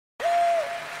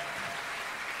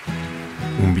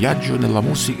Un viaggio nella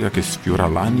musica che sfiora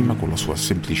l'anima con la sua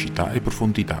semplicità e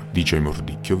profondità. DJ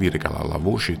Mordicchio vi regala la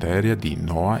voce eterea di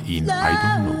Noah in I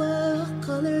Don't Know.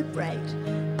 Colored bright,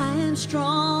 I am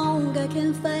strong, I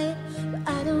can fight, but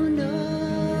I don't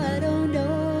know, I don't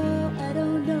know, I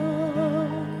don't know.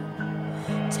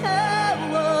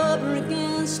 Tower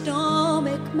against storm,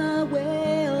 make my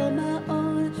way on my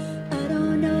own. I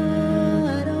don't know,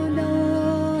 I don't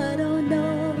know, I don't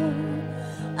know.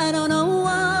 I don't know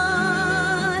why,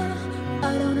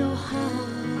 I don't know how.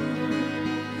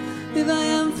 If I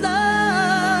am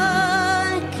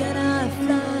flying, can I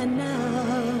fly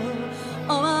now?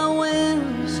 Are my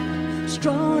wings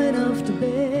strong enough to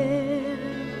bear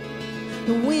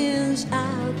the winds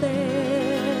out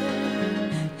there?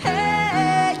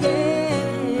 Hey,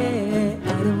 yeah,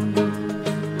 I don't know.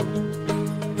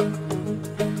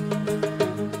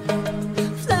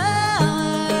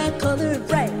 Fly, colored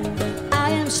bright,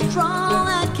 I am strong,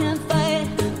 I can fight.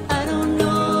 I don't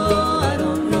know, I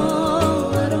don't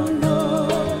know, I don't know.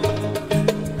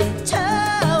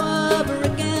 Tower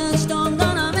against, I'm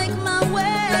gonna make my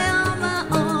way on my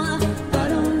own. I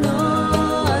don't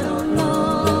know, I don't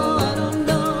know, I don't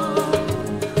know.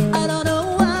 I don't know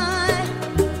why,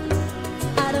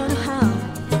 I don't know how.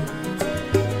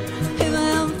 If I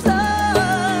am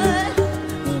flood,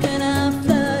 can I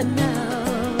flood now?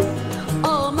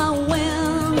 All my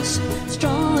wings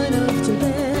strong enough to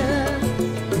bear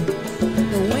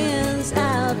the winds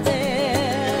out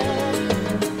there.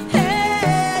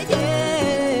 Hey,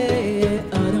 yeah,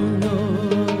 I don't know.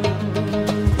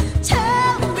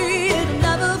 Tell me it'll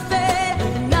never fade,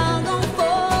 and I'm gonna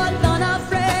fall, not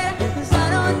afraid, 'cause I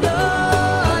don't know,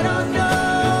 I don't know,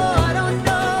 I don't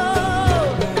know.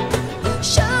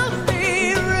 Show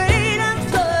me rain and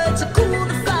flood to cool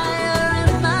the fire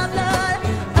in my blood.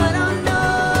 I don't know,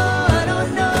 I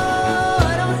don't know,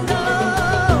 I don't know.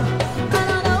 I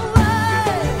don't know why,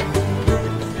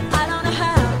 I don't know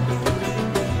how.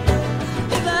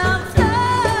 If I'm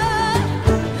flying,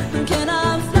 can I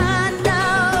fly now?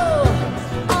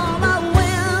 All my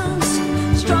wings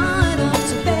strong enough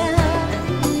to bear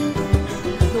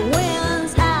the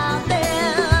winds out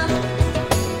there.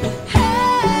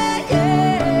 Hey,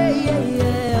 yeah, yeah,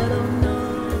 yeah, I don't know.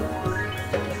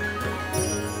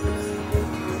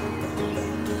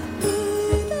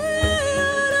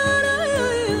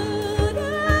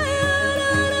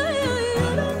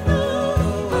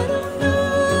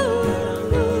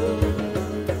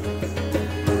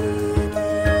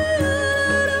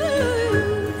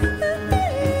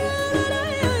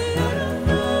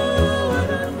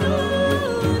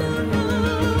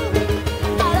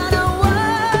 I don't know why,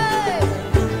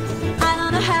 I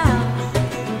don't know how.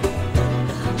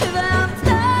 If I'm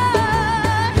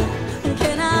flying,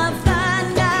 can I fly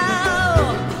now?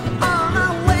 All my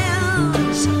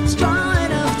wings strong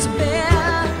enough to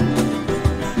bear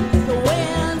the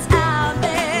winds out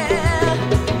there.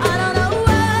 I don't know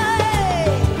why,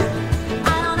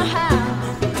 I don't know how.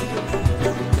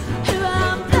 If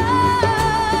I'm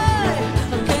flying,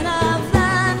 can I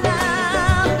fly now?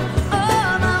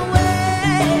 All my wings,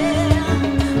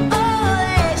 oh,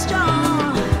 they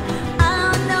strong. I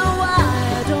don't know why,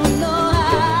 I don't know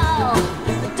how,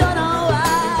 I don't know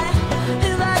why.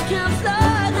 If I can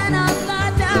fly, then I'll fly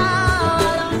now.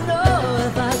 I don't know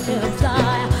if I can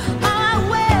fly. My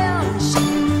wings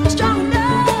strong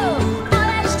enough, oh,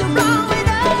 they strong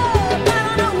enough. I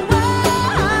don't know why,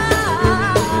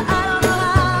 I don't know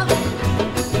how.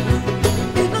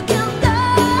 If I can fly,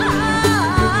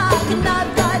 can I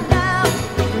fly now?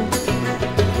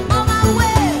 All my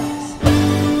wings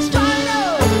strong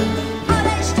enough, oh,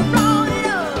 they strong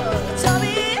enough. Tell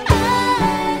me,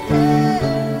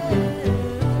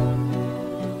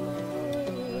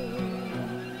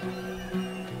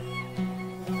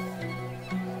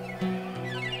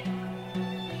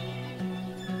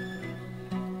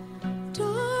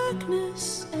 darkness,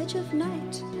 edge of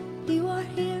night, you are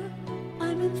here,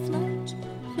 I'm in flight.